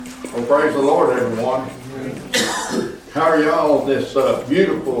Well, praise the Lord, everyone. How are y'all this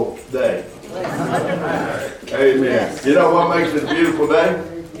beautiful day? Amen. You know what makes it a beautiful day?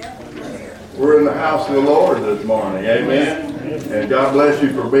 We're in the house of the Lord this morning. Amen. And God bless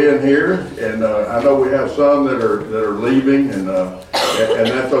you for being here. And I know we have some that are leaving, and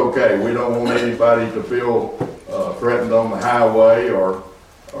that's okay. We don't want anybody to feel threatened on the highway or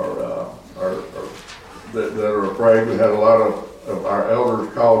that are afraid. We had a lot of our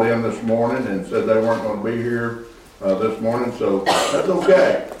elders called in this morning and said they weren't going to be here this morning, so that's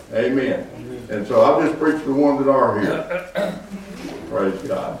okay. Amen. And so I'll just preach the ones that are here. Praise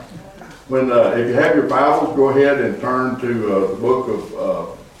God. If you have your Bibles, go ahead and turn to the book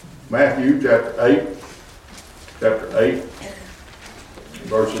of Matthew, chapter 8,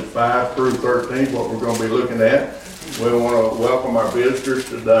 verses 5 through 13, what we're going to be looking at. We want to welcome our visitors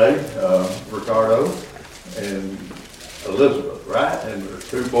today, Ricardo and Elizabeth, right? And there's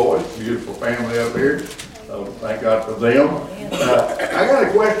two boys, beautiful family up here. So thank God for them. I got a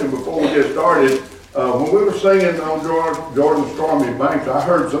question before we get started. When we were singing on Jordan Stormy Banks, I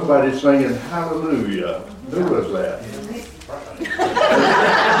heard somebody singing Hallelujah. Who was that?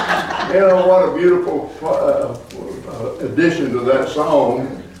 You know, what a beautiful addition to that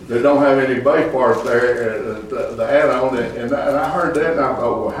song. They don't have any bass parts there, the add-on, and I heard that and I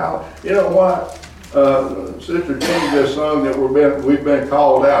thought, well, how, you know what? Sister Jean just sung that we've been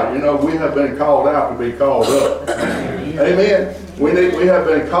called out. You know, we have been called out to be called up. Amen. We have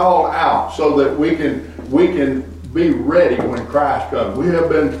been called out so that we can be ready when Christ comes. We have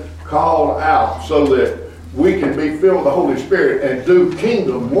been called out so that we can be filled with the Holy Spirit and do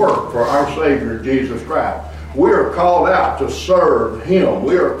kingdom work for our Savior Jesus Christ. We are called out to serve Him.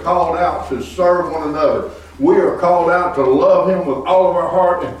 We are called out to serve one another. We are called out to love Him with all of our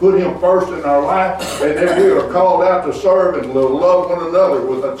heart and put Him first in our life. And then we are called out to serve and love one another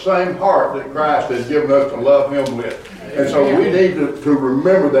with that same heart that Christ has given us to love Him with. And so we need to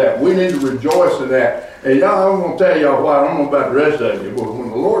remember that. We need to rejoice in that. And y'all, I'm going to tell y'all what, I don't know about the rest of you, but when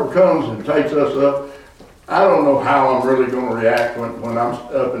the Lord comes and takes us up, I don't know how I'm really going to react when I'm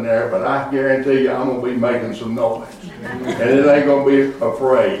up in there, but I guarantee you I'm going to be making some noise. And it ain't going to be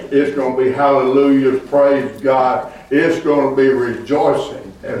afraid. It's going to be hallelujahs, praise God. It's going to be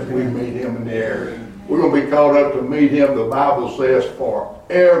rejoicing as we meet Him in the air. We're going to be called up to meet Him, the Bible says,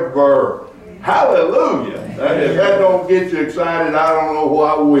 forever. Hallelujah. If that don't get you excited, I don't know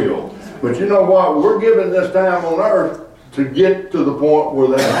what will. But you know what? We're given this time on earth to get to the point where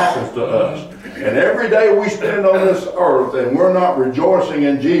that happens to us. And every day we spend on this earth and we're not rejoicing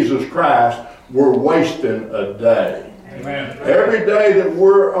in Jesus Christ, we're wasting a day. Amen. Every day that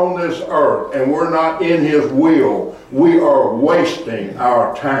we're on this earth and we're not in His will, we are wasting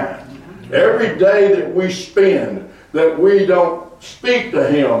our time. Every day that we spend that we don't speak to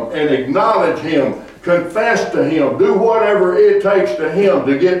Him and acknowledge Him, confess to Him, do whatever it takes to Him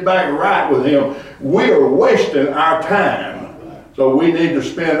to get back right with Him, we are wasting our time. So we need to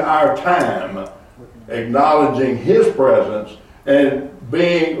spend our time acknowledging His presence and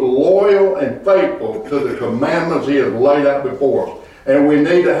being loyal and faithful to the commandments He has laid out before us. And we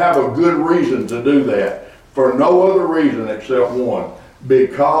need to have a good reason to do that, for no other reason except one,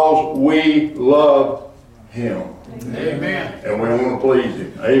 because we love Him. Amen. And we want to please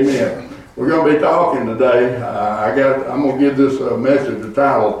Him. Amen. We're going to be talking today. I'm going to give this message a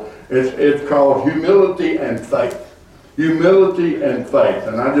title. It's called Humility and Faith. Humility and faith.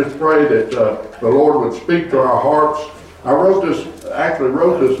 And I just pray that the Lord would speak to our hearts. I wrote this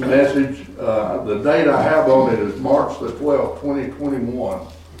message. The date I have on it is March the 12th, 2021.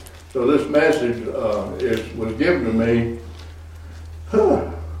 So this message was given to me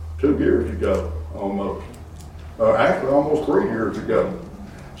 2 years ago almost. Actually almost 3 years ago.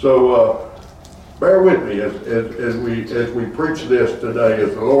 So bear with me as we preach this today,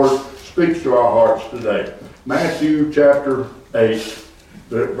 as the Lord speaks to our hearts today. Matthew chapter 8,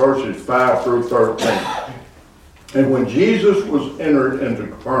 verses 5 through 13. And when Jesus was entered into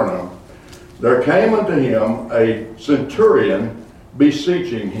Capernaum, there came unto him a centurion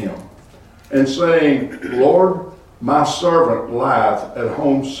beseeching him, and saying, Lord, my servant lieth at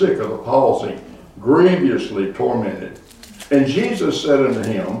home sick of the palsy, grievously tormented. And Jesus said unto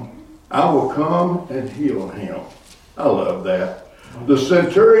him, I will come and heal him. I love that. The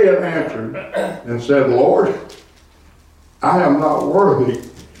centurion answered and said, Lord, I am not worthy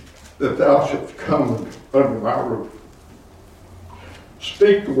that thou shouldst come under my roof.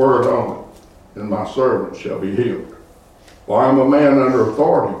 Speak the word only, and my servant shall be healed. For I am a man under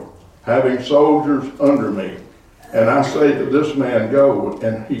authority, having soldiers under me. And I say to this man, go,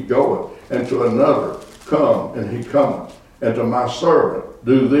 and he goeth, and to another, come, and he cometh, and to my servant,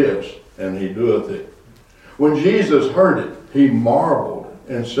 do this, and he doeth it. When Jesus heard it, he marveled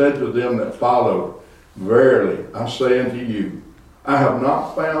and said to them that followed, Verily, I say unto you, I have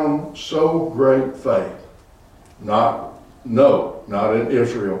not found so great faith, not in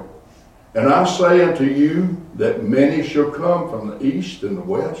Israel. And I say unto you that many shall come from the east and the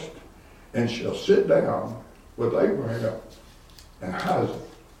west, and shall sit down with Abraham and Isaac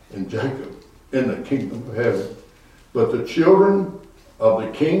and Jacob in the kingdom of heaven. But the children of the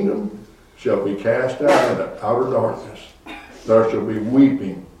kingdom shall be cast out into outer darkness. There shall be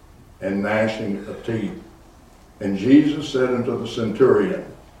weeping and gnashing of teeth. And Jesus said unto the centurion,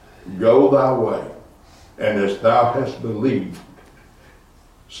 Go thy way, and as thou hast believed,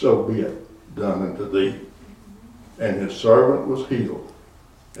 so be it done unto thee. And his servant was healed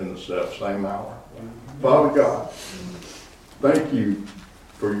in the selfsame hour. Father God, thank you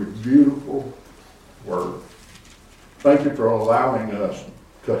for your beautiful word. Thank you for allowing us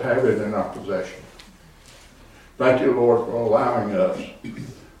to have it in our possession. Thank you, Lord, for allowing us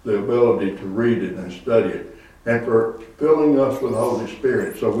the ability to read it and study it, and for filling us with the Holy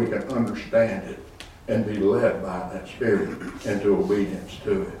Spirit so we can understand it and be led by that Spirit into obedience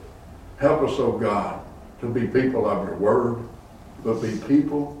to it. Help us, oh God, to be people of your word, but be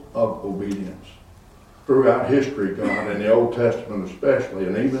people of obedience. Throughout history, God, in the Old Testament especially,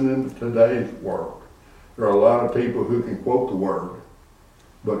 and even in today's work, there are a lot of people who can quote the word,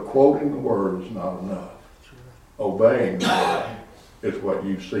 but quoting the word is not enough. Obeying the word is what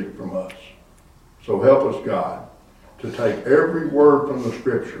you seek from us. So help us, God, to take every word from the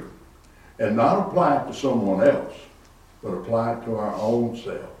Scripture and not apply it to someone else, but apply it to our own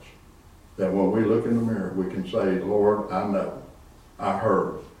selves. That when we look in the mirror, we can say, Lord, I know, I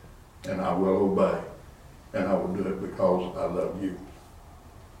heard, and I will obey, and I will do it because I love you.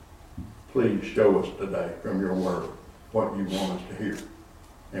 Please show us today from your word what you want us to hear,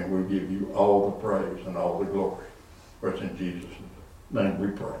 and we'll give you all the praise and all the glory. For it's in Jesus' name we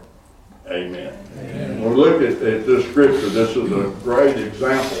pray. Amen. Amen. When we look at this scripture, this is a great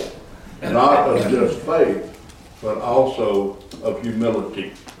example, not of just faith, but also of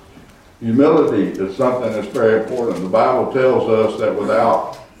humility. Humility is something that's very important. The Bible tells us that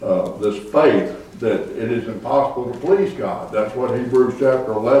without this faith, that it is impossible to please God. That's what Hebrews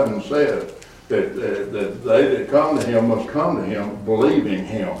chapter 11 says, that they that come to him must come to him believing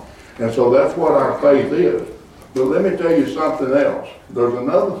him. And so that's what our faith is. But let me tell you something else. There's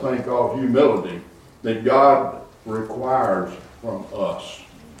another thing called humility that God requires from us.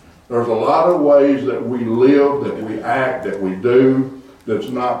 There's a lot of ways that we live, that we act, that we do, that's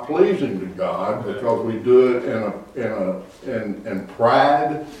not pleasing to God, because we do it in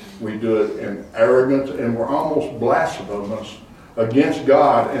pride, we do it in arrogance, and we're almost blasphemous against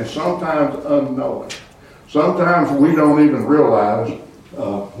God, and sometimes unknowing. Sometimes we don't even realize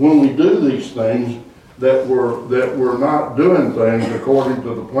when we do these things that we're not doing things according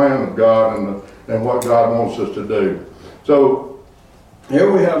to the plan of God and what God wants us to do. So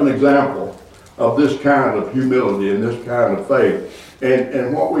here we have an example of this kind of humility and this kind of faith.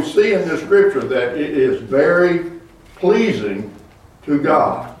 And what we see in this scripture, that it is very pleasing to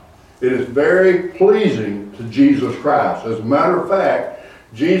God. It is very pleasing to Jesus Christ. As a matter of fact,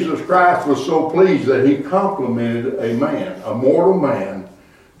 Jesus Christ was so pleased that he complimented a man, a mortal man,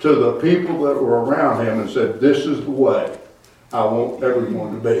 to the people that were around him and said, this is the way I want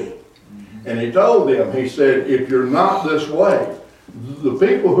everyone to be. And he told them, he said, if you're not this way, the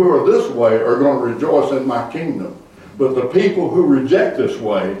people who are this way are going to rejoice in my kingdom. But the people who reject this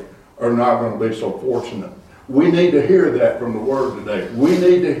way are not going to be so fortunate. We need to hear that from the Word today. We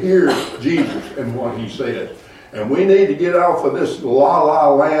need to hear Jesus and what he says. And we need to get off of this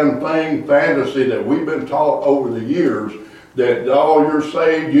la-la land thing, fantasy that we've been taught over the years, that, oh, you're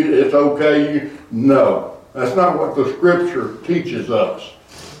saved, it's okay. No, that's not what the Scripture teaches us.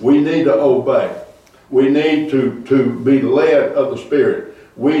 We need to obey. We need to be led of the Spirit.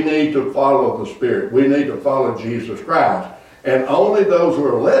 We need to follow the Spirit. We need to follow Jesus Christ. And only those who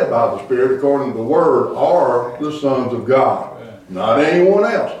are led by the Spirit, according to the Word, are the sons of God. Not anyone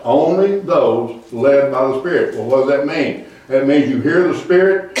else. Only those led by the Spirit. Well, what does that mean? That means you hear the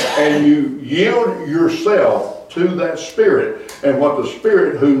Spirit and you yield yourself to that Spirit, and what the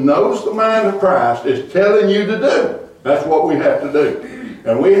Spirit who knows the mind of Christ is telling you to do. That's what we have to do.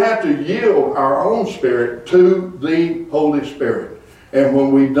 And we have to yield our own spirit to the Holy Spirit. And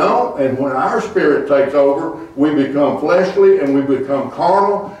when we don't, and when our spirit takes over, we become fleshly and we become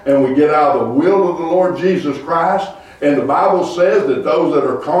carnal, and we get out of the will of the Lord Jesus Christ. And the Bible says that those that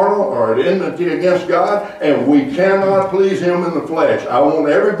are carnal are at enmity against God, and we cannot please him in the flesh. I want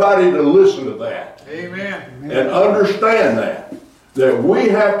everybody to listen to that. Amen. And understand that. that we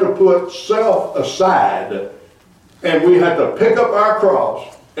have to put self aside and we have to pick up our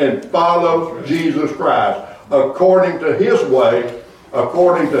cross and follow Jesus Christ according to his way,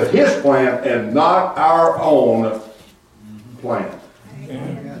 according to his plan, and not our own plan.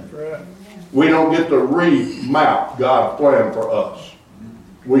 That's right. We don't get to remap God's plan for us.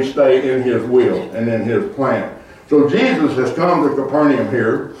 We stay in his will and in his plan. So Jesus has come to Capernaum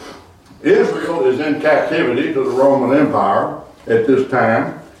here. Israel is in captivity to the Roman Empire at this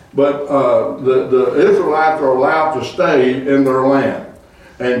time, but the Israelites are allowed to stay in their land.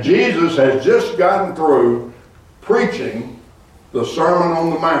 And Jesus has just gotten through preaching the Sermon on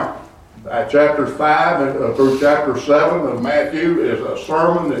the Mount. Chapters 5 through chapter 7 of Matthew is a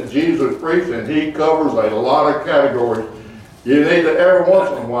sermon that Jesus preached, and he covers a lot of categories. You need to every once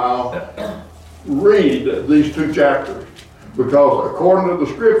in a while read these two chapters, because according to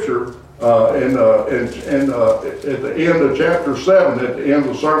the scripture, at the end of chapter 7, at the end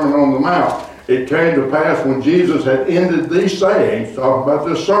of the Sermon on the Mount, it came to pass when Jesus had ended these sayings, talking about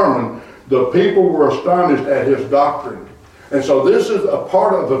this sermon, the people were astonished at his doctrine. And so this is a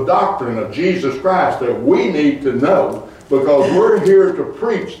part of the doctrine of Jesus Christ that we need to know, because we're here to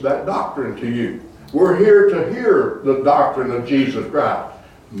preach that doctrine to you. We're here to hear the doctrine of Jesus Christ.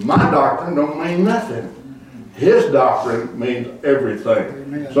 My doctrine don't mean nothing. His doctrine means everything.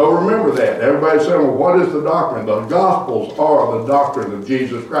 Amen. So remember that. Everybody saying, well, what is the doctrine? The Gospels are the doctrine of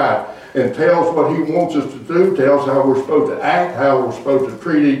Jesus Christ, and tells what he wants us to do, tells how we're supposed to act, how we're supposed to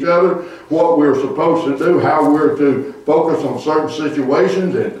treat each other, what we're supposed to do, how we're to focus on certain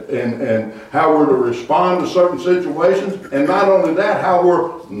situations, and how we're to respond to certain situations, and not only that, how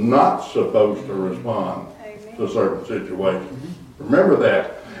we're not supposed to respond to certain situations. Remember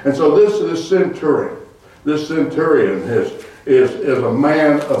that. And so this centurion is a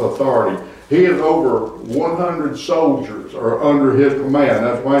man of authority. He is over 100 soldiers are under his command.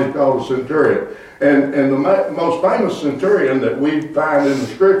 That's why he's called a centurion. And the most famous centurion that we find in the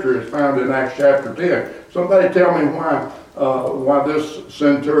scripture is found in Acts chapter 10. Somebody tell me why this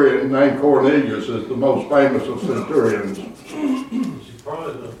centurion named Cornelius is the most famous of centurions. He's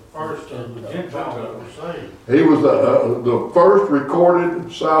probably the first of the Gentiles that were saved. He was the first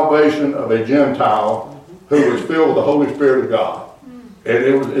recorded salvation of a Gentile who was filled with the Holy Spirit of God. And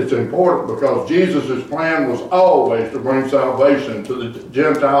it's important because Jesus' plan was always to bring salvation to the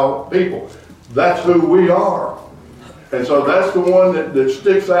Gentile people. That's who we are. And so that's the one that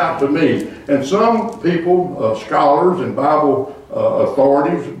sticks out to me. And some people, scholars and Bible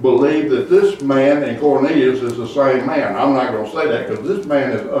authorities, believe that this man and Cornelius is the same man. I'm not going to say that because this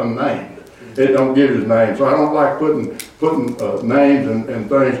man is unnamed. It don't give his name. So I don't like putting names and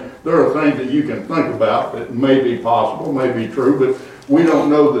things. There are things that you can think about that may be possible, may be true, but we don't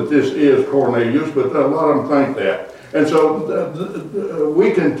know that this is Cornelius, but a lot of them think that. And so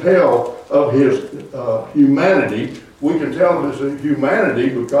we can tell of his humanity. We can tell of his humanity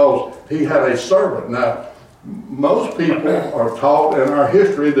because he had a servant. Now, most people are taught in our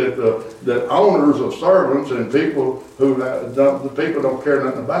history that owners of servants and people the people don't care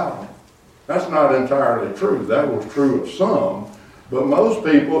nothing about them. That's not entirely true. That was true of some, but most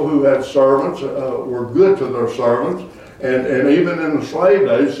people who had servants were good to their servants. And even in the slave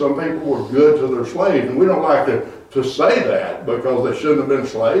days, some people were good to their slaves. And we don't like to say that because they shouldn't have been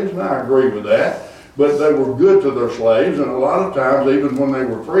slaves, and I agree with that. But they were good to their slaves, and a lot of times, even when they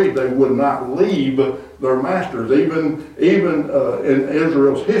were freed, they would not leave their masters. Even in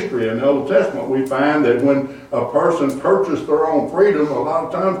Israel's history in the Old Testament, we find that when a person purchased their own freedom, a lot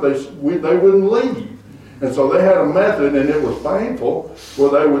of times they wouldn't leave. And so they had a method, and it was painful,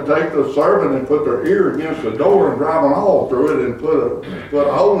 where they would take the servant and put their ear against the door and drive an awl through it and put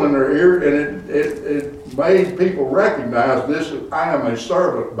a hole in their ear, and it made people recognize I am a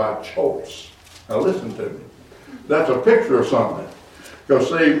servant by choice. Now listen to me. That's a picture of something. Because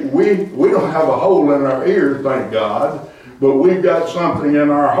see, we don't have a hole in our ear, thank God, but we've got something in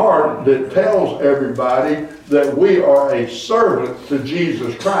our heart that tells everybody that we are a servant to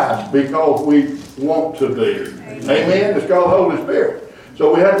Jesus Christ because we want to be. Amen? It's called the Holy Spirit.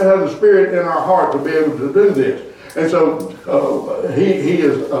 So we have to have the Spirit in our heart to be able to do this. And so he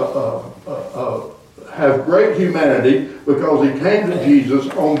has great humanity because he came to Jesus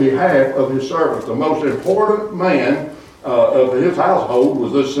on behalf of his servants. The most important man of his household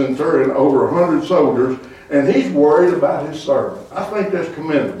was this centurion, over 100 soldiers, and he's worried about his servant. I think that's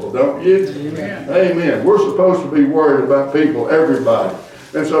commendable, don't you? Amen. Amen. We're supposed to be worried about people, everybody.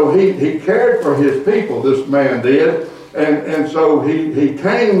 And so he cared for his people, this man did. And so he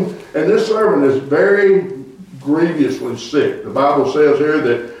came, and this servant is very grievously sick. The Bible says here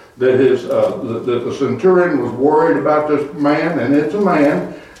that that the centurion was worried about this man, and it's a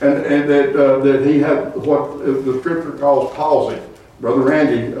man, and that he had what the scripture calls palsy. Brother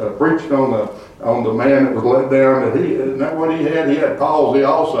Randy preached on the man that was let down, isn't that what he had? He had palsy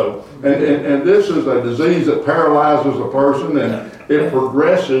also. And this is a disease that paralyzes a person, and it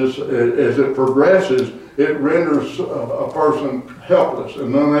progresses. As it progresses, it renders a person helpless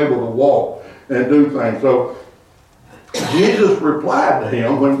and unable to walk and do things. So Jesus replied to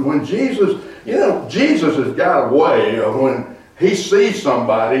him when Jesus, Jesus has got a way of when he sees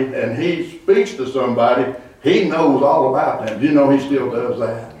somebody and he speaks to somebody, he knows all about them. You know he still does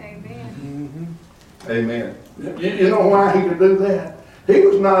that. Amen. Mm-hmm. Amen. You know why he could do that? He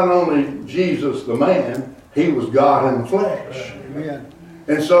was not only Jesus the man, he was God in the flesh. Amen.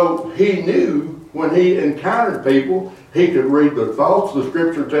 And so he knew when he encountered people, he could read their thoughts. The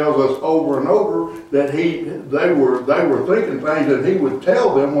scripture tells us over and over that they were thinking things, and he would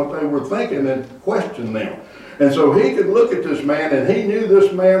tell them what they were thinking and question them. And so he could look at this man, and he knew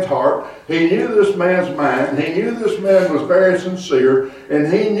this man's heart, he knew this man's mind, he knew this man was very sincere,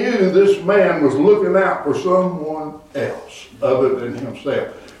 and he knew this man was looking out for someone else other than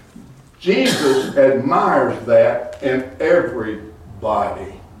himself. Jesus admires that in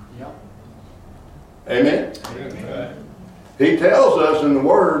everybody. Yep. Amen? Amen. He tells us in the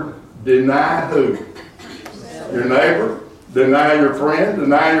Word, deny who? Your neighbor? Deny your friend?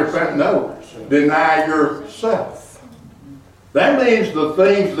 Deny your family? No. Deny yourself. That means the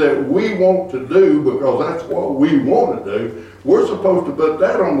things that we want to do, because that's what we want to do, we're supposed to put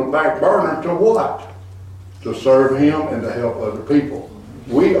that on the back burner to what? To serve Him and to help other people.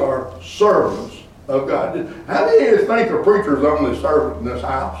 We are servants of God. How many of you think a preacher's only servant in this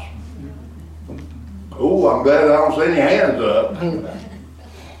house? Oh, I'm glad I don't see any hands up.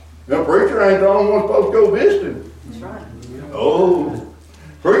 The preacher ain't the only one supposed to go visiting. That's right. Oh.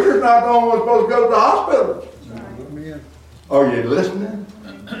 Preacher's not the only one supposed to go to the hospital. Right. Are you listening?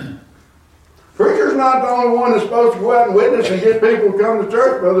 Preacher's not the only one that's supposed to go out and witness and get people to come to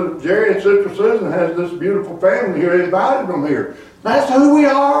church. Brother Jerry and Sister Susan has this beautiful family here, invited them here. That's who we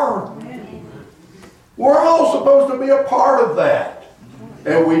are. We're all supposed to be a part of that.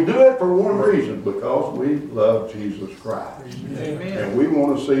 And we do it for one reason, because we love Jesus Christ. Amen. And we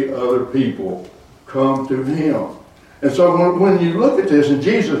want to see other people come to Him. And so when you look at this, and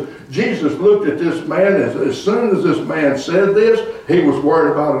Jesus looked at this man, as soon as this man said this, he was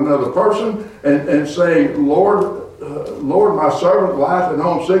worried about another person, and saying, Lord, my servant lieth at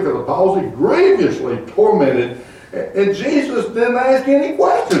home sick of the palsy, grievously tormented. And Jesus didn't ask any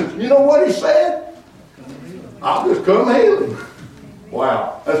questions. You know what he said? I'll just come heal him.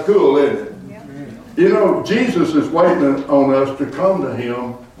 Wow, that's cool, isn't it? Yep. You know, Jesus is waiting on us to come to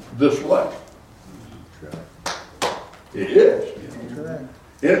Him this way. It is.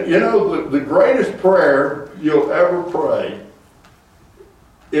 You know, the greatest prayer you'll ever pray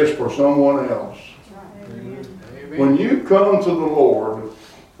is for someone else. Amen. When you come to the Lord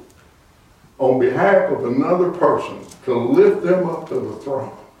on behalf of another person to lift them up to the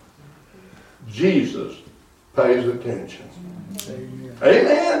throne, Jesus pays attention. Amen.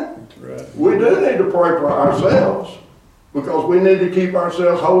 Amen. Right. We do need to pray for ourselves, because we need to keep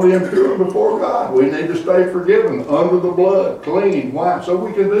ourselves holy and pure before God. We need to stay forgiven, under the blood, clean, white, so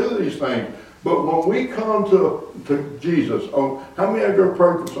we can do these things. But when we come to Jesus, how many of you ever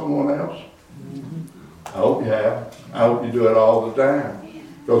prayed for someone else? Mm-hmm. I hope you have. I hope you do it all the time,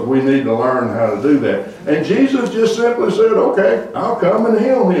 because we need to learn how to do that. And Jesus just simply said, okay, I'll come and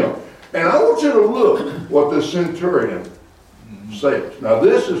heal him. And I want you to look what the centurion says. Now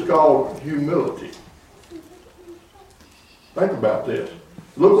this is called humility. Think about this.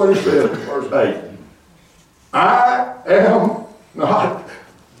 Look what he says in verse 8. I am not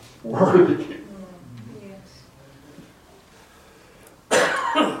worthy.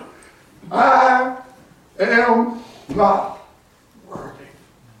 I am not worthy.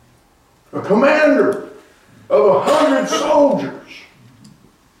 A commander of 100 soldiers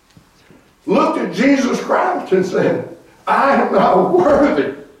looked at Jesus Christ and said, I am not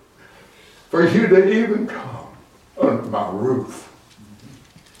worthy for you to even come under my roof.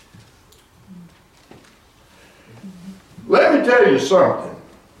 Let me tell you something.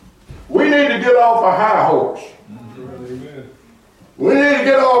 We need to get off our high horse. We need to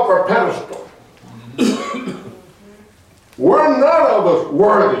get off our pedestal. We're none of us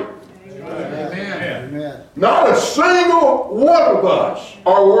worthy. Amen. Not a single one of us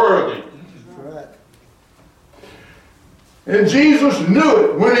are worthy. And Jesus knew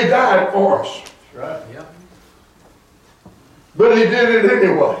it when he died for us. Right. Yep. But he did it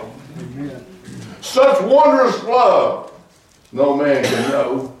anyway. Amen. Such wondrous love no man can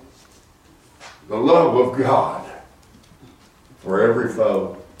know the love of God for every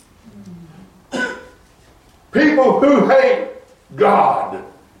foe. People who hate God,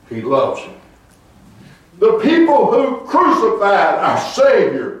 he loves them. The people who crucified our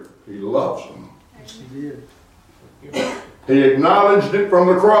Savior, he loves them. Yes, he did. He acknowledged it from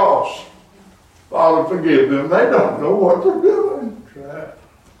the cross. Father, forgive them. They don't know what they're doing. That's right.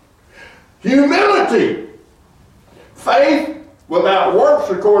 Humility. Faith without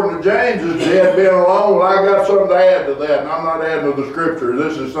works, according to James, is dead being alone. Well, I got something to add to that, and I'm not adding to the Scripture.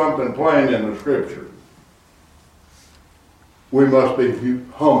 This is something plain in the Scripture. We must be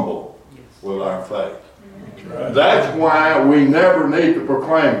humble with our faith. Right. That's why we never need to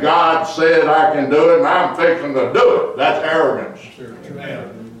proclaim, God said I can do it and I'm fixing to do it. That's arrogance.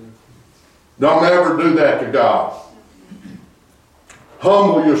 Don't ever do that to God.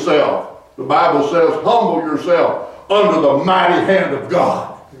 Humble yourself. The Bible says, humble yourself under the mighty hand of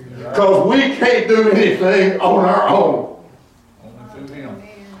God. Because we can't do anything on our own. Only through him.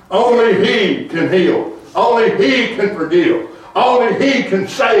 Only he can heal. Only he can forgive. Only he can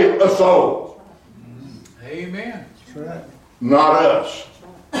save a soul. Amen. That's right. Not us.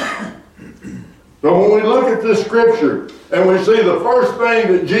 So when we look at this scripture and we see the first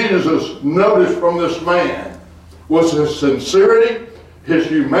thing that Jesus noticed from this man was his sincerity, his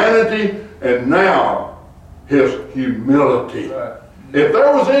humanity, and now his humility. Right. If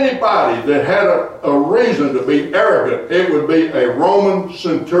there was anybody that had a reason to be arrogant, it would be a Roman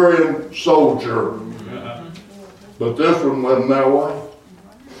centurion soldier. But this one wasn't that way.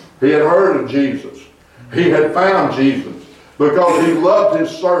 He had heard of Jesus. He had found Jesus because he loved his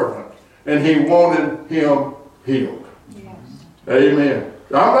servant and he wanted him healed. Yes. Amen.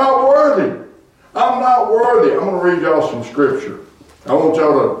 I'm not worthy. I'm not worthy. I'm going to read y'all some scripture. I want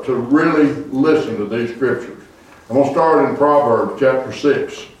y'all to really listen to these scriptures. I'm going to start in Proverbs chapter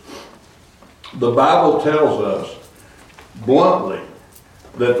 6. The Bible tells us bluntly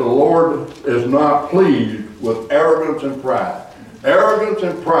that the Lord is not pleased with arrogance and pride. Arrogance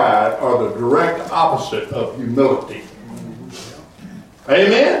and pride are the direct opposite of humility.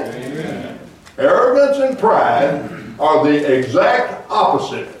 Amen? Amen. Arrogance and pride are the exact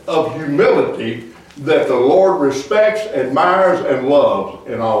opposite of humility that the Lord respects, admires, and loves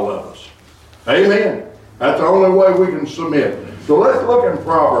in all of us. Amen. That's the only way we can submit. So let's look in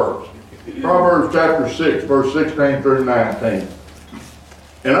Proverbs. Proverbs chapter 6, verse 16 through 19.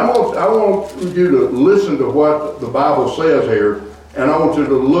 And I want you to listen to what the Bible says here, and I want you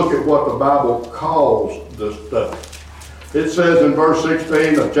to look at what the Bible calls this stuff. It says in verse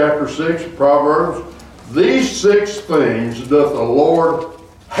 16 of chapter 6 of Proverbs, these 6 things doth the Lord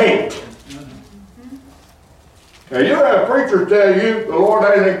hate. Now you have preachers tell you the Lord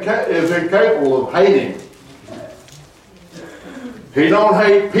is incapable of hating. He don't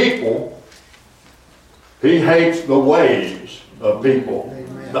hate people. He hates the ways of people,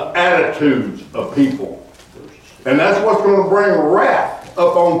 the attitudes of people. And that's what's going to bring wrath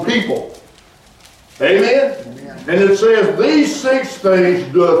upon people. Amen? Amen? And it says, these 6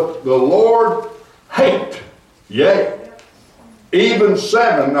 things doth the Lord hate. Yea, even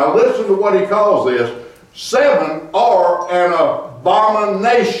 7. Now listen to what he calls this. 7 are an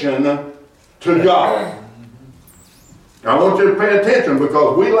abomination to God. I want you to pay attention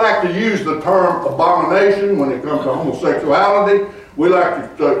because we like to use the term abomination when it comes to homosexuality. We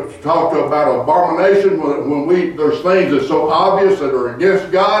like to talk about abomination when there's things that's so obvious that are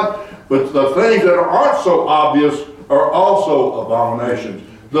against God, but the things that aren't so obvious are also abominations.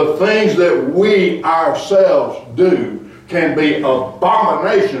 The things that we ourselves do can be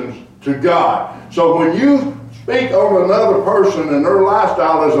abominations to God. So when you speak on another person and their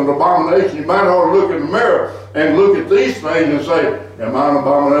lifestyle as an abomination, you might ought to look in the mirror and look at these things and say, am I an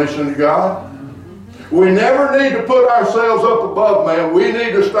abomination to God? We never need to put ourselves up above man. We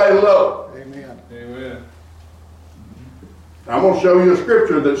need to stay low. Amen. Amen. I'm going to show you a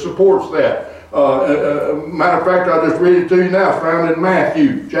scripture that supports that. Matter of fact, I'll just read it to you now. It's found in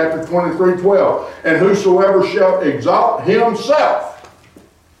Matthew chapter 23:12. And whosoever shall exalt himself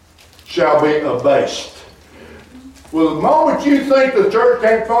shall be abased. Well, the moment you think the church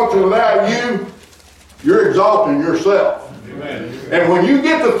can't function without you, you're exalting yourself. Amen. And when you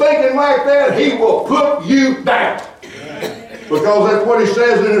get to thinking like that, he will put you down. Amen. Because that's what he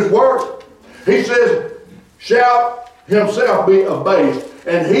says in his word. He says, shall himself be abased,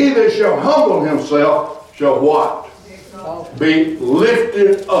 and he that shall humble himself shall what? Be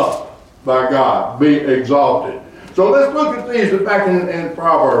lifted up by God, be exalted. So let's look at these back in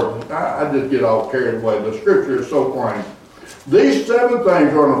Proverbs. I just get all carried away. The scripture is so plain. These 7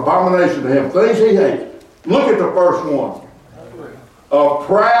 things are an abomination to him, things he hates. Look at the first one. A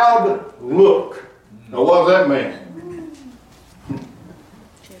proud look. Now what does that mean?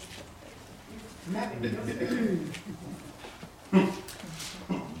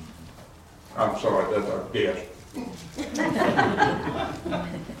 I'm sorry, that's our guest.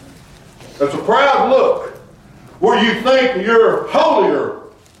 That's a proud look where you think you're holier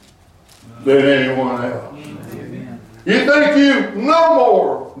than anyone else. You think you know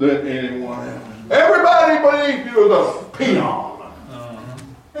more than anyone else. Everybody believes you're the peon.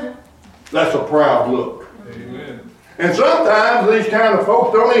 That's a proud look. Amen. And sometimes these kind of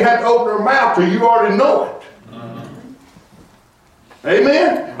folks don't even have to open their mouth till you already know it.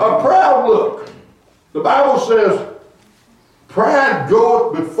 Amen? A proud look. The Bible says, pride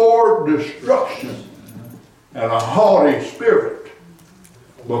goeth before destruction, and a haughty spirit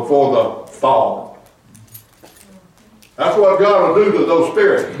before the fall. That's what God will do to those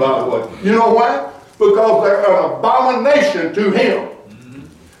spirits, by the way. You know why? Because they're an abomination to Him.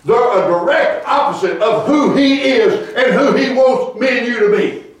 They're a direct opposite of who He is and who He wants me and you to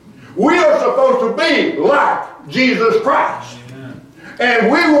be. We are supposed to be like Jesus Christ.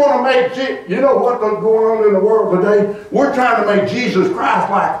 And we want to make, you know what's going on in the world today? We're trying to make Jesus Christ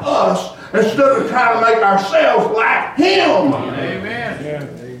like us instead of trying to make ourselves like Him. Amen.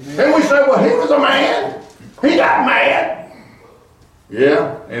 And we say, well, He was a man. He got mad.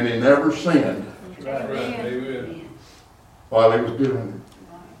 Yeah, and He never sinned Right. Amen. while He was doing it.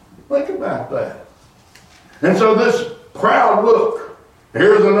 Think about that. And so this proud look,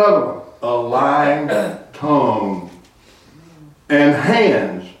 here's another one. A lying tongue and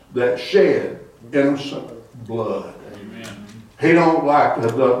hands that shed innocent blood. Amen. He don't like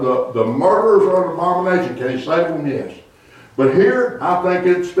the murderers are an abomination. Can He save them? Yes. But here, I think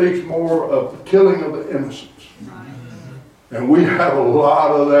it speaks more of the killing of the innocents. And we have a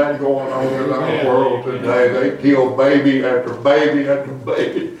lot of that going on in our world today. They kill baby after baby after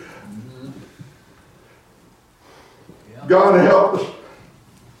baby. God help us.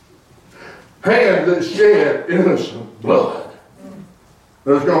 Hands that shed innocent blood.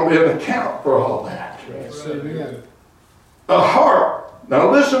 There's going to be an account for all that. A heart,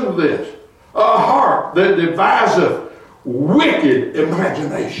 now listen to this. A heart that deviseth wicked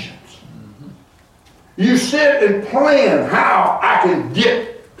imaginations. You sit and plan how I can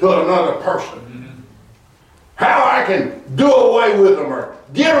get to another person. How I can do away with them or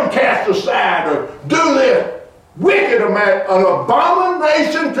get them cast aside or do this. Wicked, an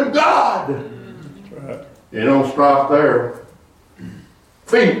abomination to God. You don't stop there.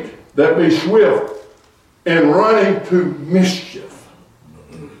 Feet that be swift in running to mischief.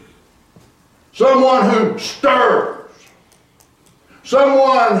 Someone who stirs.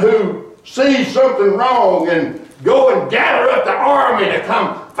 Someone who sees something wrong and go and gather up the army to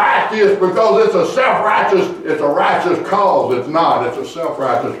come fight this because it's a righteous cause. It's not. It's a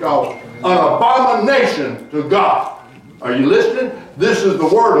self-righteous cause. An abomination to God. Are you listening? This is the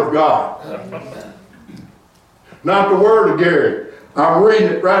Word of God. Not the Word of Gary. I'm reading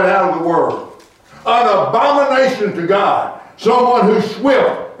it right out of the Word. An abomination to God. Someone who's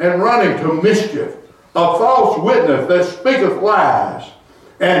swift and running to mischief. A false witness that speaketh lies.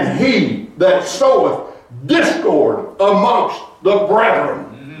 And he that soweth discord amongst the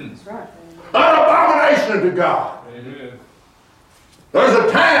brethren. That's right. An abomination to God. Amen. There's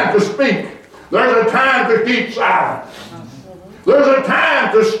a time to speak. There's a time to keep silent. There's a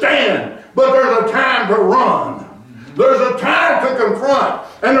time to stand, but there's a time to run. There's a time to confront,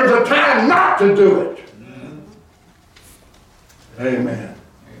 and there's a time not to do it. Amen.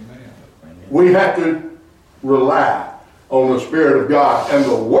 We have to rely on the Spirit of God and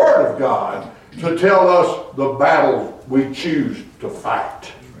the Word of God to tell us the battles we choose to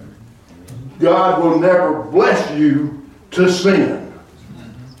fight. God will never bless you to sin.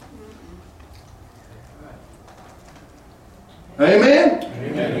 Amen?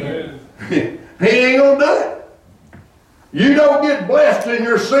 Amen. He ain't gonna do it. You don't get blessed in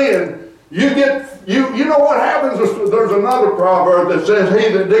your sin. You know what happens? There's another proverb that says,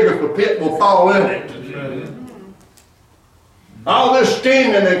 he that diggeth the pit will fall in it. All this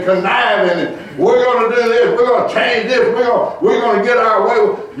scheming and conniving and we're going to do this, we're going to change this, we're going to get our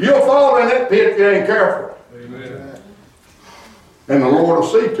way. You'll fall in that pit if you ain't careful. Amen. And the Lord will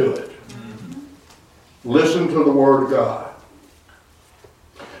see to it. Listen to the Word of God.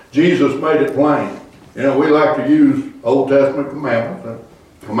 Jesus made it plain. You know, we like to use Old Testament commandments.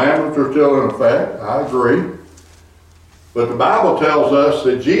 Commandments are still in effect. I agree. But the Bible tells us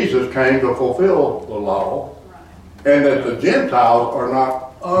that Jesus came to fulfill the law and that the Gentiles are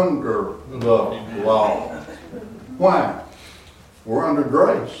not under the law. Why? We're under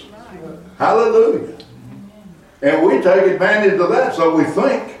grace. Hallelujah. And we take advantage of that, so we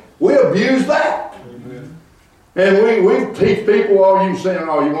think. We abuse that. Amen. And we teach people, oh, you sin,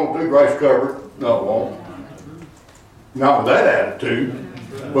 oh, you won't do grace covered. No, it won't. Not with that attitude.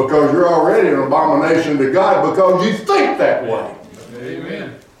 Because you're already an abomination to God because you think that way.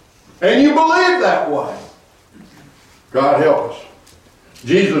 Amen. And you believe that way. God help us.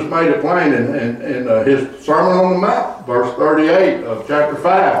 Jesus made it plain in his Sermon on the Mount, verse 38 of chapter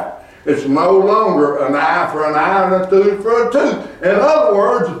 5. It's no longer an eye for an eye and a tooth for a tooth. In other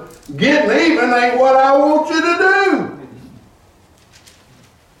words, getting even ain't what I want you to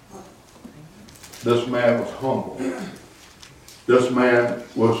do. This man was humble. This man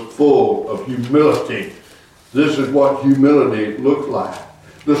was full of humility. This is what humility looks like.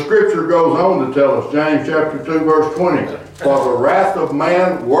 The scripture goes on to tell us, James chapter 2 verse 20, for the wrath of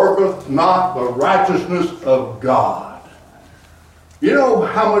man worketh not the righteousness of God. You know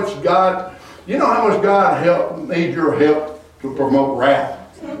how much God needs your help to promote wrath?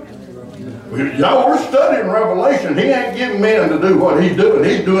 Y'all, we're studying Revelation. He ain't giving men to do what he's doing.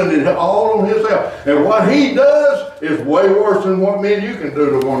 He's doing it all on himself. And what he does is way worse than what me and you can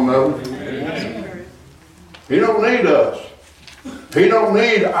do to one another. He don't need us. He don't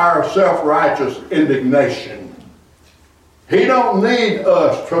need our self-righteous indignation. He don't need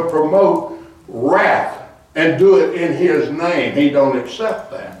us to promote wrath and do it in his name. He don't accept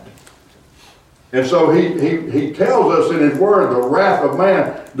that. And so he tells us in his word, the wrath of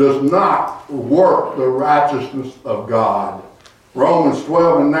man does not work the righteousness of God. Romans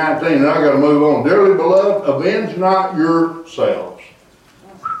 12 and 19, and I got to move on. Dearly beloved, avenge not yourselves.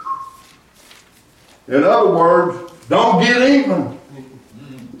 In other words, don't get even.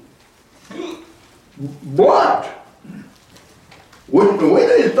 What? We need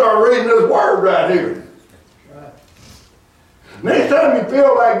to start reading this word right here. Next time you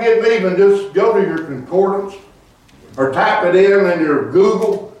feel like getting even, just go to your concordance or type it in your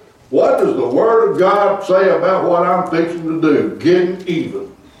Google. What does the Word of God say about what I'm fixing to do? Getting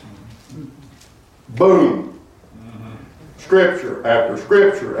even. Boom. Scripture after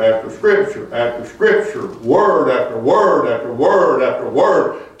scripture after scripture after scripture, word after word after word after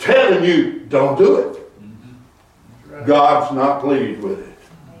word, telling you, don't do it. God's not pleased with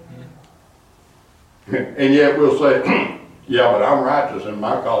it. And yet we'll say, yeah, but I'm righteous in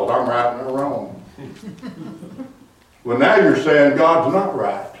my cause. I'm right and they're wrong. Well, now you're saying God's not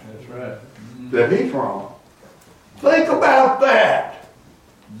right. That's right. That he's wrong. Think about that.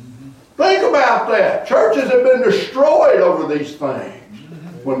 Think about that. Churches have been destroyed over these things.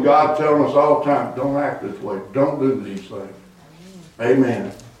 When God's telling us all the time, don't act this way. Don't do these things.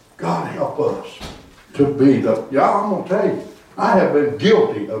 Amen. God help us to be the... Y'all, I'm going to tell you, I have been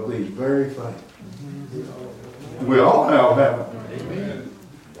guilty of these very things. We all have, haven't we? Amen.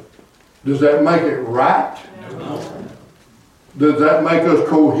 Does that make it right? No. Does that make us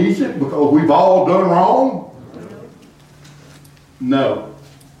cohesive because we've all done wrong? No,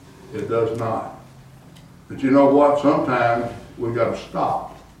 it does not. But you know what? Sometimes we got to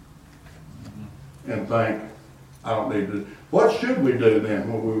stop and think, I don't need to. What should we do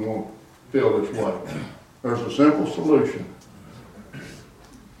then when we won't feel this way? There's a simple solution.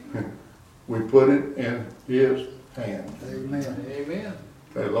 We put it in his hands. Amen. Amen.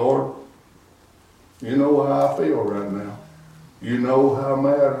 Say, Lord, you know how I feel right now. You know how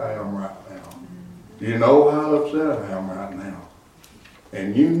mad I am right now. You know how upset I am right now.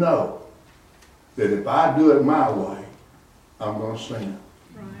 And you know that if I do it my way, I'm going to sin.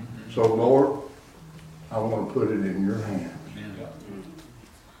 Right. So, Lord, I want to put it in your hands.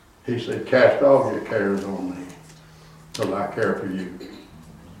 He said, cast all your cares on me till I care for you.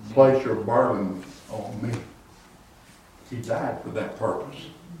 Place your burden on me. He died for that purpose.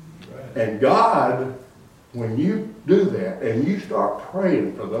 Right. And God, when you do that and you start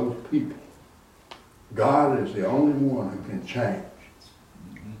praying for those people, God is the only one who can change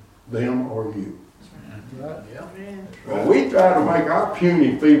them or you. Right. Yeah. When we try to make our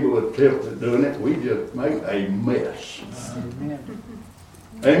puny, feeble attempt at doing it, we just make a mess. Amen.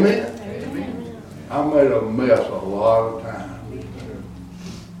 Amen? Amen. I made a mess a lot of times.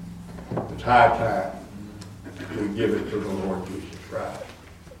 It's high time we give it to the Lord Jesus Christ.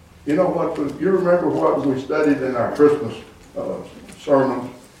 You know what? You remember what we studied in our Christmas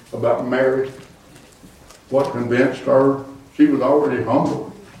sermons about Mary? What convinced her? She was already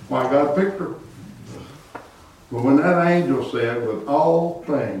humble. Why God picked her. But when that angel said, with all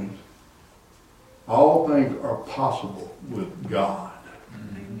things are possible with God,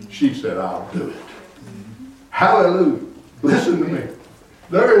 she said, I'll do it. Hallelujah. Listen to me.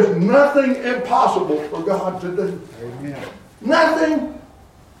 There is nothing impossible for God to do. Amen. Nothing.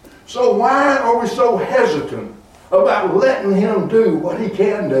 So why are we so hesitant about letting him do what he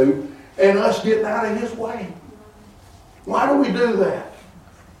can do and us getting out of his way. Why do we do that?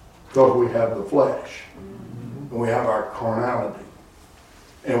 Because we have the flesh. And we have our carnality.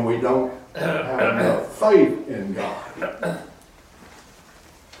 And we don't have enough faith in God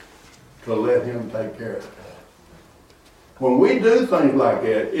to let him take care of it. When we do things like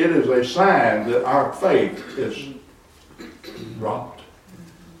that, it is a sign that our faith is dropped.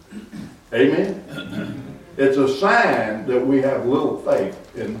 Amen? It's a sign that we have little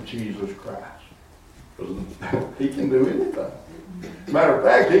faith in Jesus Christ. He can do anything. Matter of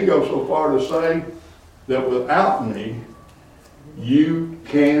fact, he goes so far to say that without me, you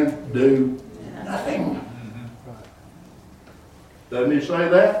can do nothing. Doesn't he say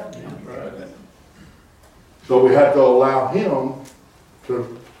that? Right. So we have to allow him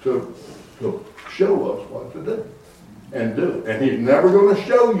to show us what to do and do it. And he's never going to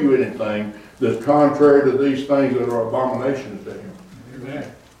show you anything that's contrary to these things that are abominations to him.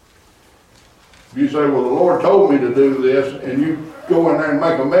 Amen. If you say, well, the Lord told me to do this, and you go in there and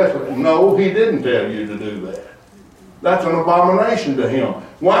make a mess of it. No, he didn't tell you to do that. That's an abomination to him.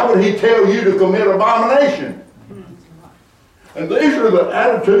 Why would he tell you to commit abomination? And these are the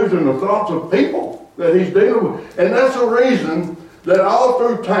attitudes and the thoughts of people that he's dealing with. And that's the reason that all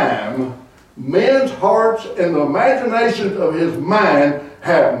through time, men's hearts and the imaginations of his mind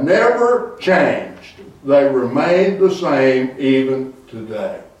have never changed. They remain the same even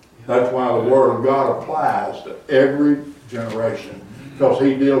today. That's why the Word of God applies to every generation, because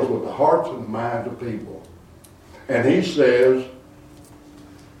he deals with the hearts and minds of people. And he says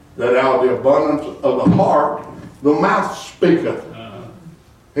that out of the abundance of the heart, the mouth speaketh.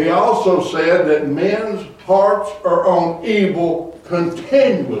 He also said that men's hearts are on evil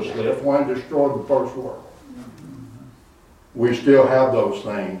continuously. That's why he destroyed the first world. We still have those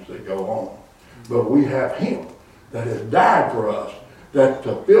things that go on. But we have him that has died for us, that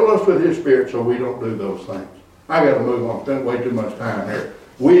to fill us with his Spirit so we don't do those things. I got to move on. Spent way too much time here.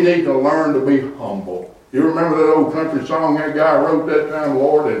 We need to learn to be humble. You remember that old country song that guy wrote that time?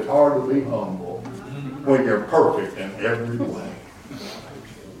 Lord, it's hard to be humble when you're perfect in every way.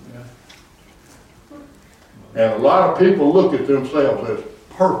 And a lot of people look at themselves as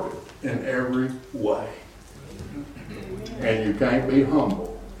perfect in every way. And you can't be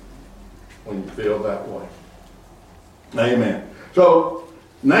humble when you feel that way. Amen. So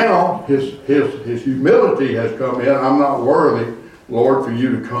now his humility has come in. I'm not worthy, Lord, for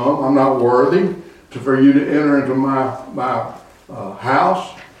you to come. I'm not worthy for you to enter into my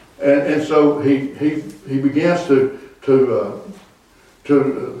house. And so he begins to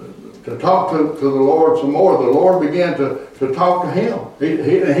talk to the Lord some more. The Lord began to talk to him.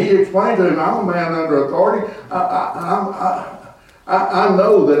 He explained to him, I'm a man under authority. I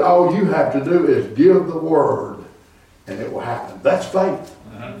know that all you have to do is give the word and it will happen. That's faith.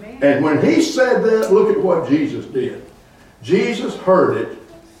 Amen. And when he said that, look at what Jesus did. Jesus heard it.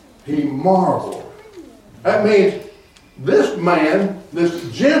 He marveled. That means this man,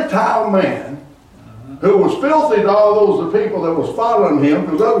 this Gentile man, who was filthy to all those people that was following him,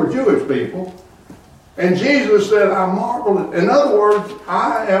 because they were Jewish people. And Jesus said, I marveled. In other words,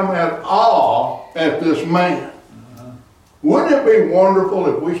 I am at awe at this man. Wouldn't it be wonderful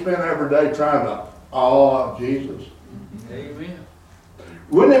if we spent every day trying to awe Jesus? Amen.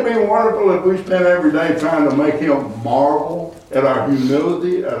 Wouldn't it be wonderful if we spent every day trying to make him marvel at our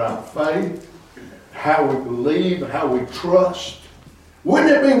humility, at our faith, how we believe, how we trust?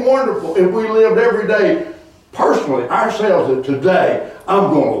 Wouldn't it be wonderful if we lived every day, personally, ourselves, that today,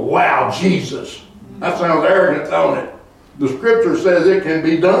 I'm going to wow Jesus. That sounds arrogant, don't it? The scripture says it can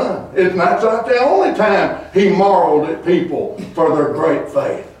be done. It's not the only time he marveled at people for their great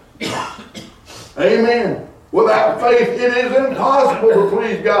faith. Amen. Without faith, it is impossible to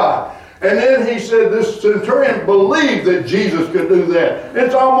please God. And then he said this centurion believed that Jesus could do that.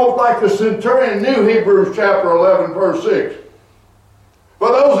 It's almost like the centurion knew Hebrews chapter 11, verse 6. For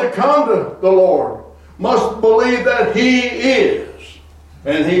those that come to the Lord must believe that he is.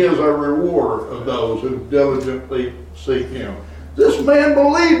 And he is a rewarder of those who diligently seek him. This man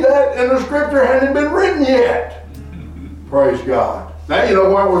believed that, and the scripture hadn't been written yet. Praise God. Now you know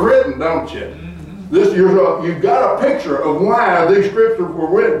why it was written, don't you? You've got a picture of why these scriptures were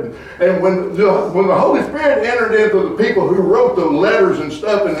written. And when the Holy Spirit entered into the people who wrote the letters and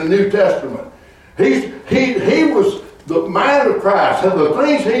stuff in the New Testament, he was the mind of Christ, the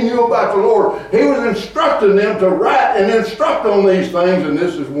things he knew about the Lord. He was instructing them to write and instruct on these things. And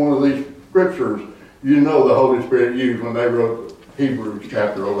this is one of these scriptures you know the Holy Spirit used when they wrote Hebrews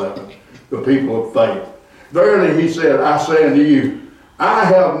chapter 11, the people of faith. Verily, he said, I say unto you, I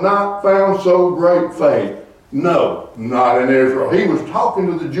have not found so great faith No, not in Israel. He was talking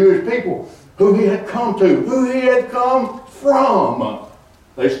to the Jewish people who he had come to, who he had come from.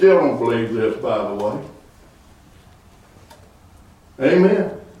 They still don't believe this, by the way.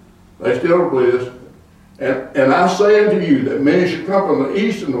 Amen. They still don't believe this. And I say unto you that many shall come from the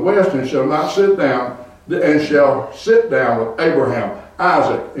east and the west and shall not sit down, and shall sit down with Abraham,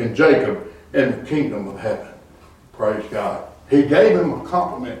 Isaac, and Jacob in the kingdom of heaven. Praise God. He gave him a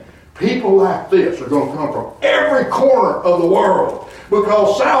compliment. People like this are going to come from every corner of the world,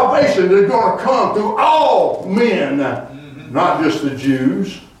 because salvation is going to come to all men, not just the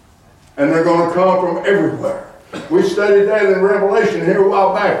Jews. And they're going to come from everywhere. We studied that in Revelation here a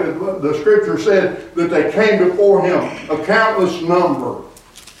while back. The scripture said that they came before him a countless number.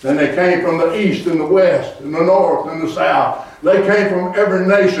 And they came from the east and the west and the north and the south. They came from every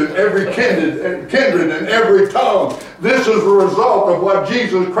nation, every kindred and every tongue. This is the result of what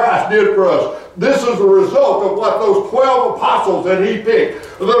Jesus Christ did for us. This is the result of what those 12 apostles that he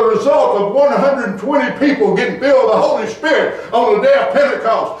picked. The result of 120 people getting filled with the Holy Spirit on the day of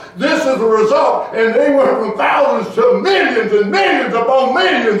Pentecost. This is the result. And they went from thousands to millions and millions upon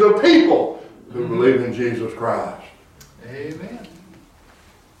millions of people who believe in Jesus Christ. Amen.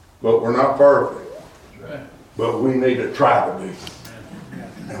 But we're not perfect. That's right. But we need to try to be.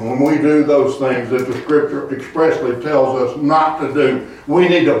 And when we do those things that the scripture expressly tells us not to do, we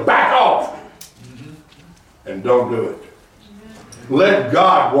need to back off and don't do it. Let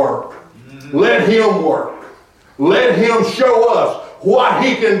God work. Let him work. Let him show us what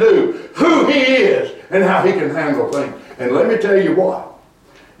he can do, who he is, and how he can handle things. And let me tell you what,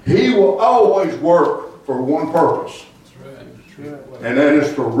 he will always work for one purpose. And that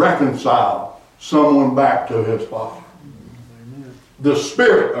is to reconcile someone back to his Father. Amen. The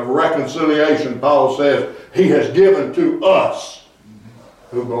spirit of reconciliation, Paul says, he has given to us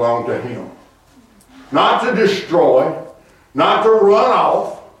who belong to him. Not to destroy, not to run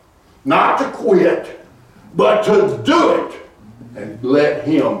off, not to quit, but to do it and let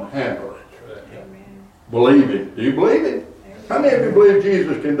him handle it. Amen. Believe it. Do you believe it? How many of you believe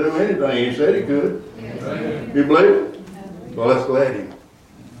Jesus can do anything he said he could? Yes. You believe it? Well, let's let him.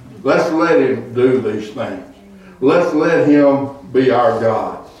 Let's let him do these things. Let's let him be our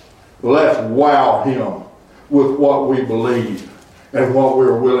God. Let's wow him with what we believe and what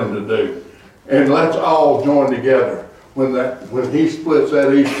we're willing to do. And let's all join together when he splits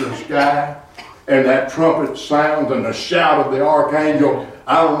that eastern sky and that trumpet sounds and the shout of the archangel.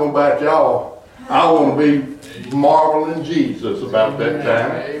 I don't know about y'all. I want to be marveling Jesus about that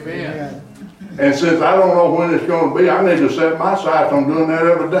time. Amen. And since I don't know when it's going to be, I need to set my sights on doing that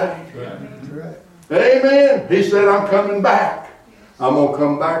every day. Right. Amen. He said, I'm coming back. I'm going to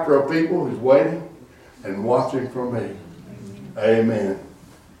come back for a people who's waiting and watching for me. Amen.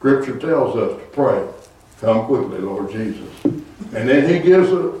 Scripture tells us to pray, come quickly, Lord Jesus. And then he gives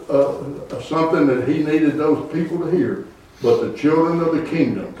something that he needed those people to hear. But the children of the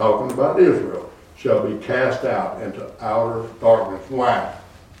kingdom, talking about Israel, shall be cast out into outer darkness. Why?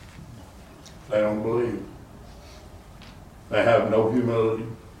 They don't believe. They have no humility.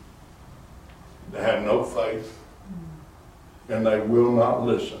 They have no faith. And they will not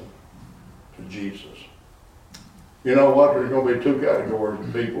listen to Jesus. You know what? There's going to be two categories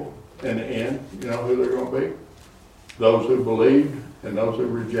of people in the end. You know who they're going to be? Those who believed and those who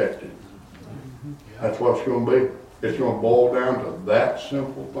rejected. That's what it's going to be. It's going to boil down to that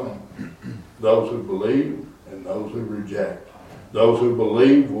simple thing. Those who believe and those who reject. Those who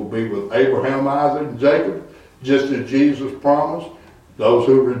believe will be with Abraham, Isaac, and Jacob, just as Jesus promised. Those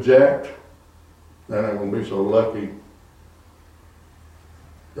who reject, they're not going to be so lucky.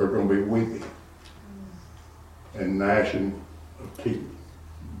 They're going to be weeping and gnashing of teeth.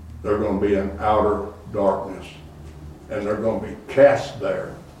 They're going to be in outer darkness. And they're going to be cast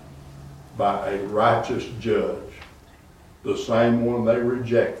there by a righteous judge. The same one they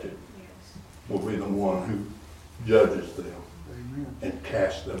rejected will be the one who judges them and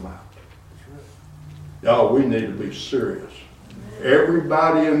casts them out. Y'all, we need to be serious.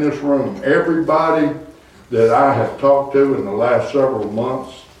 Everybody in this room, everybody that I have talked to in the last several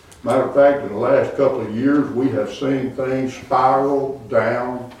months, matter of fact, in the last couple of years, we have seen things spiral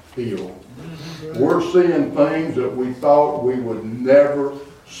downhill. We're seeing things that we thought we would never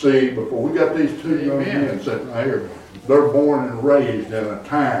see before. We got these two young men sitting right here. They're born and raised in a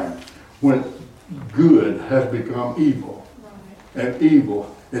time when good has become evil. And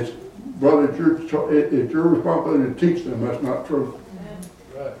evil, it's, brother, it's your responsibility to teach them that's not true.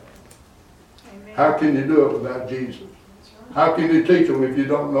 Right. How can you do it without Jesus? How can you teach them if you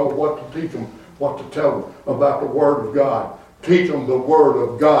don't know what to teach them, what to tell them about the Word of God? Teach them the Word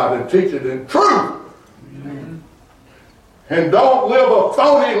of God and teach it in truth. And don't live a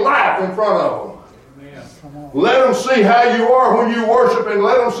phony life in front of them. Come on. Let them see how you are when you worship, and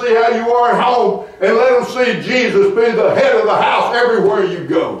let them see how you are at home, and let them see Jesus be the head of the house everywhere you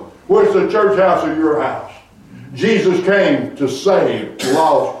go. Where's the church house of your house? Jesus came to save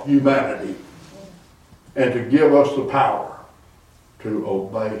lost humanity and to give us the power to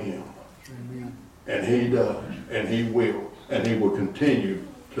obey him. Amen. And he does, and he will, and he will continue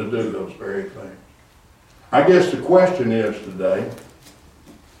to do those very things. I guess the question is today,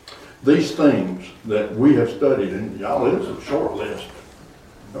 these things that we have studied, and y'all, it's a short list.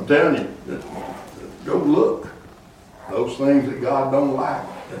 I'm telling you, go look. Those things that God don't like.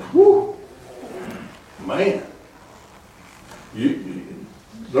 Whoo, man.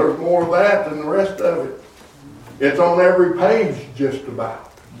 There's more of that than the rest of it. It's on every page just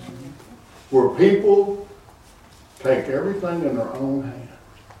about. Where people take everything in their own hands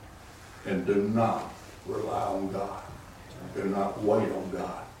and do not rely on God. Do not wait on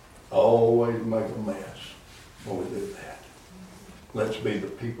God. Always make a mess when we do that. Let's be the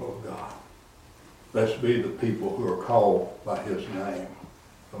people of God. Let's be the people who are called by his name.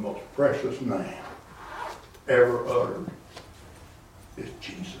 The most precious name ever uttered is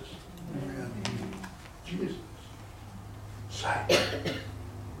Jesus. Amen. Jesus. Savior.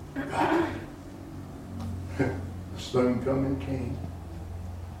 God. The soon coming King.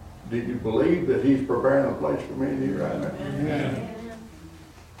 Do you believe that he's preparing a place for me and you right now? Amen.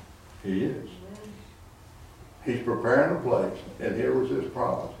 He is. He's preparing a place, and here was his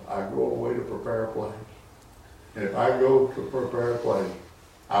promise. I go away to prepare a place. And if I go to prepare a place,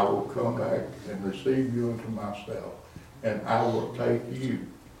 I will come back and receive you into myself, and I will take you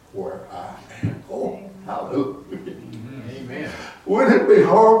where I am. Oh, hallelujah. Amen. Wouldn't it be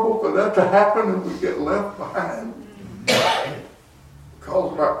horrible for that to happen and we get left behind?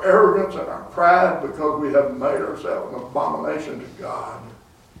 Because of our arrogance and our pride, because we have made ourselves an abomination to God.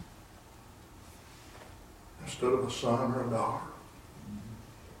 Instead of a son or a daughter.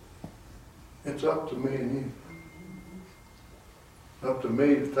 It's up to me and you. Up to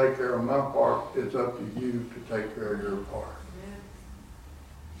me to take care of my part. It's up to you to take care of your part.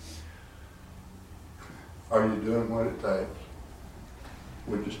 Are you doing what it takes?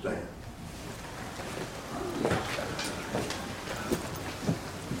 Would you stand?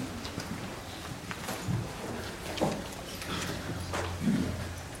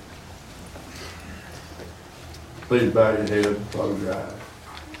 Please bow your head and close your eyes.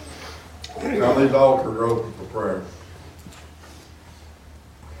 Now these altars are open for prayer.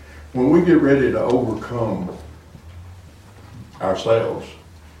 When we get ready to overcome ourselves,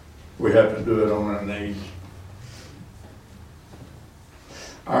 we have to do it on our knees.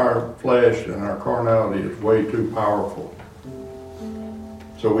 Our flesh and our carnality is way too powerful.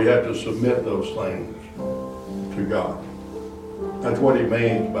 So we have to submit those things to God. That's what he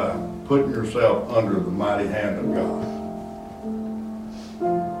means by putting yourself under the mighty hand of God.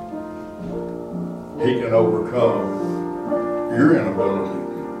 He can overcome your inability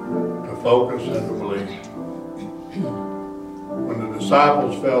to focus and to believe. When the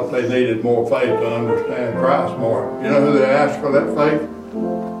disciples felt they needed more faith to understand Christ more, you know who they asked for that faith?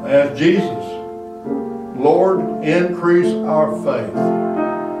 They asked Jesus. Lord, increase our faith.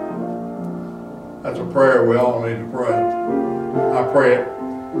 That's a prayer we all need to pray. I pray it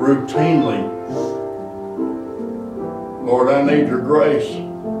routinely. Lord, I need your grace.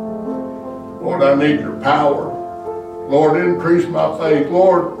 Lord, I need your power. Lord, increase my faith.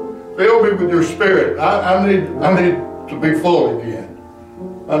 Lord, fill me with your spirit. I need to be full again.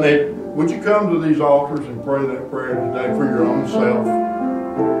 Would you come to these altars and pray that prayer today for your own self?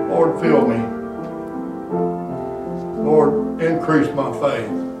 Lord, fill me. Lord, increase my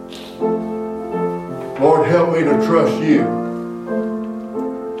faith. Lord, help me to trust you.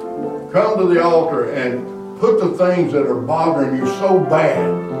 Come to the altar and put the things that are bothering you so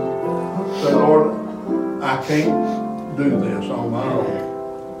bad. Say, Lord, I can't do this on my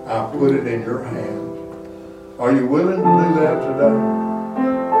own. I put it in your hands. Are you willing to do that today?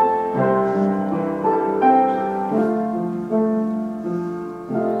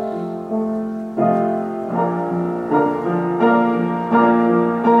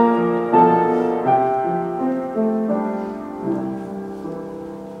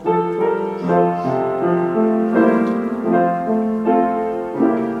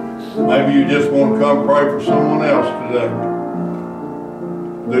 Maybe you just want to come pray for someone else today.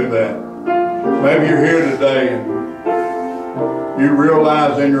 Do that. Maybe you're here today and you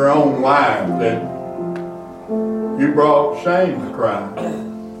realize in your own life that you brought shame to Christ.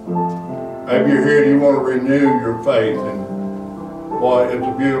 Maybe you're here and you want to renew your faith, and boy, it's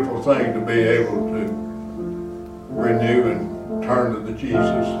a beautiful thing to be able to renew and turn to the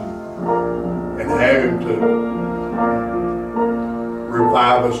Jesus and have him to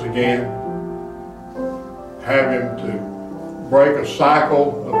revive us again. Have him to break a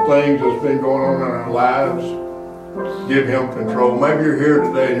cycle of things that's been going on in our lives. Give him control. Maybe you're here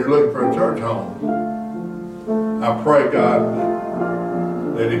today and you're looking for a church home. I pray, God,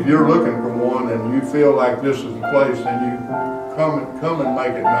 that if you're looking for one and you feel like this is the place, then you come and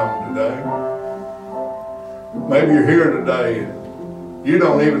make it known today. Maybe you're here today and you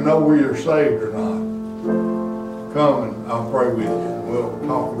don't even know whether you're saved or not. Come and I'll pray with you and we'll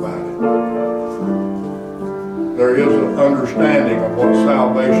talk about it. There is an understanding of what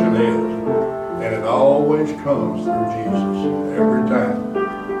salvation is, and it always comes through Jesus, every time.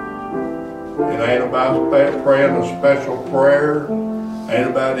 It ain't about praying a special prayer, ain't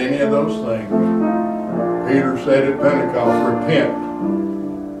about any of those things. Peter said at Pentecost, repent,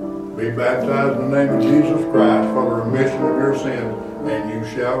 be baptized in the name of Jesus Christ for the remission of your sins, and you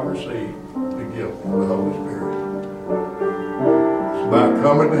shall receive the gift of the Holy Spirit. It's about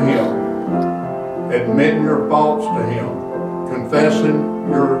coming to him, admitting your faults to him, confessing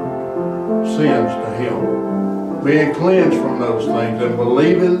your sins to him, being cleansed from those things, and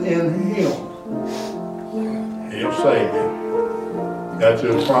believing in him. He'll save you. That's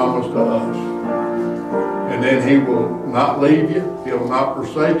his promise to us. And then he will not leave you, he'll not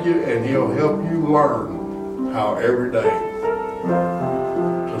forsake you, and he'll help you learn how every day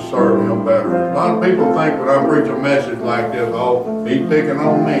to serve him better. A lot of people think when I preach a message like this, oh, he's picking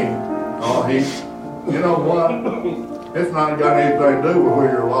on me. Oh, you know what? It's not got anything to do with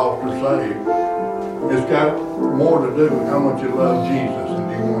whether you're lost or saved. It's got more to do with how much you love Jesus and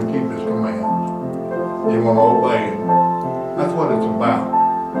do you want to keep his commands. You want to obey him. That's what it's about.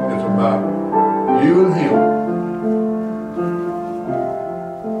 It's about you and him.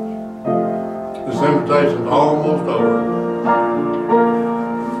 This invitation's almost over.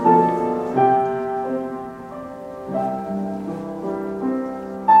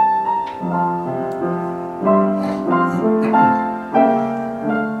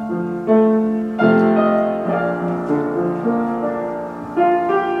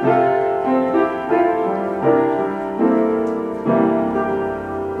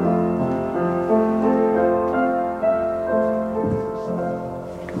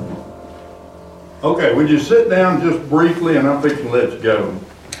 Okay, would you sit down just briefly, and I'm fixing to let you go,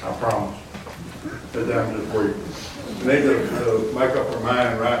 I promise. Sit down just briefly. We need to make up our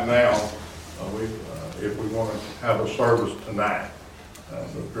mind right now if we want to have a service tonight.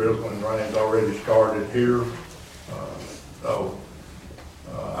 The drizzling rain's already started here, so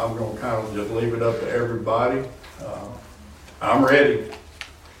I'm going to kind of just leave it up to everybody. I'm ready,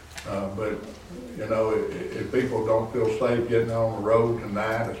 but you know, if people don't feel safe getting on the road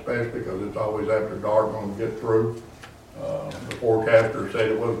tonight, especially because it's always after dark when we get through. The forecaster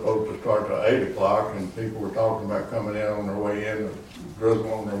said it was supposed to start till 8 o'clock, and people were talking about coming in on their way in, the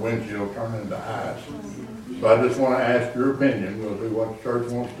drizzle on their windshield turning into ice. So I just want to ask your opinion. We'll do what the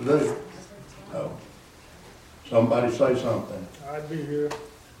church wants to do. Somebody say something. I'd be here.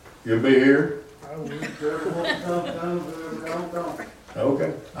 You'll be here? I would.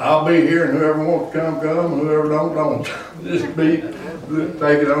 Okay, I'll be here, and whoever wants to come, and whoever don't. Just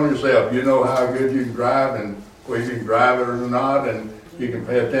take it on yourself. You know how good you can drive, and whether you can drive it or not, and you can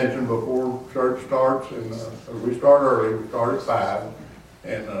pay attention before church starts. And we start early. We start at 5,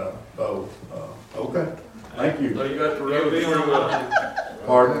 and okay. Thank you. So you got the roads pretty well.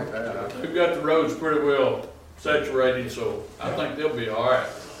 Pardon? We've got the roads pretty well saturated, so I think they'll be all right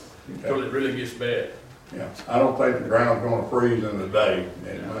until it really gets bad. Yeah, I don't think the ground's gonna freeze in a day.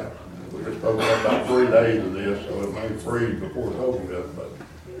 We're supposed to have about 3 days of this, so it may freeze before it's over with, but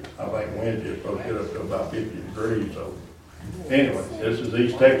I think Wednesday is supposed to get up to about 50 degrees, so. Anyway, this is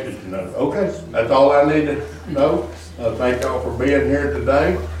East Texas, you know. Okay, that's all I need to know. Thank y'all for being here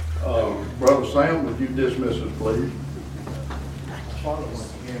today. Brother Sam, would you dismiss us, please? Father,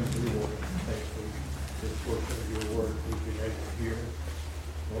 once again, we will thank you for this work of your word we've been able to hear.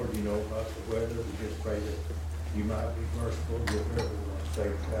 Lord, you know about the weather. We just pray that you might be merciful, give everyone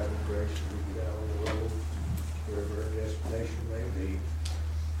safe travel grace as we get out on the road, wherever our destination may be.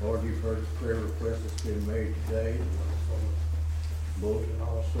 Lord, you've heard the prayer request that's been made today, and what's on the bulletin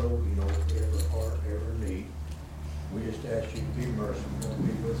also. You know every heart, every need. We just ask you to be merciful and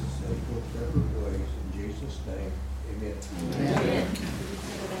be with us in both separate ways. In Jesus' name, amen. Amen.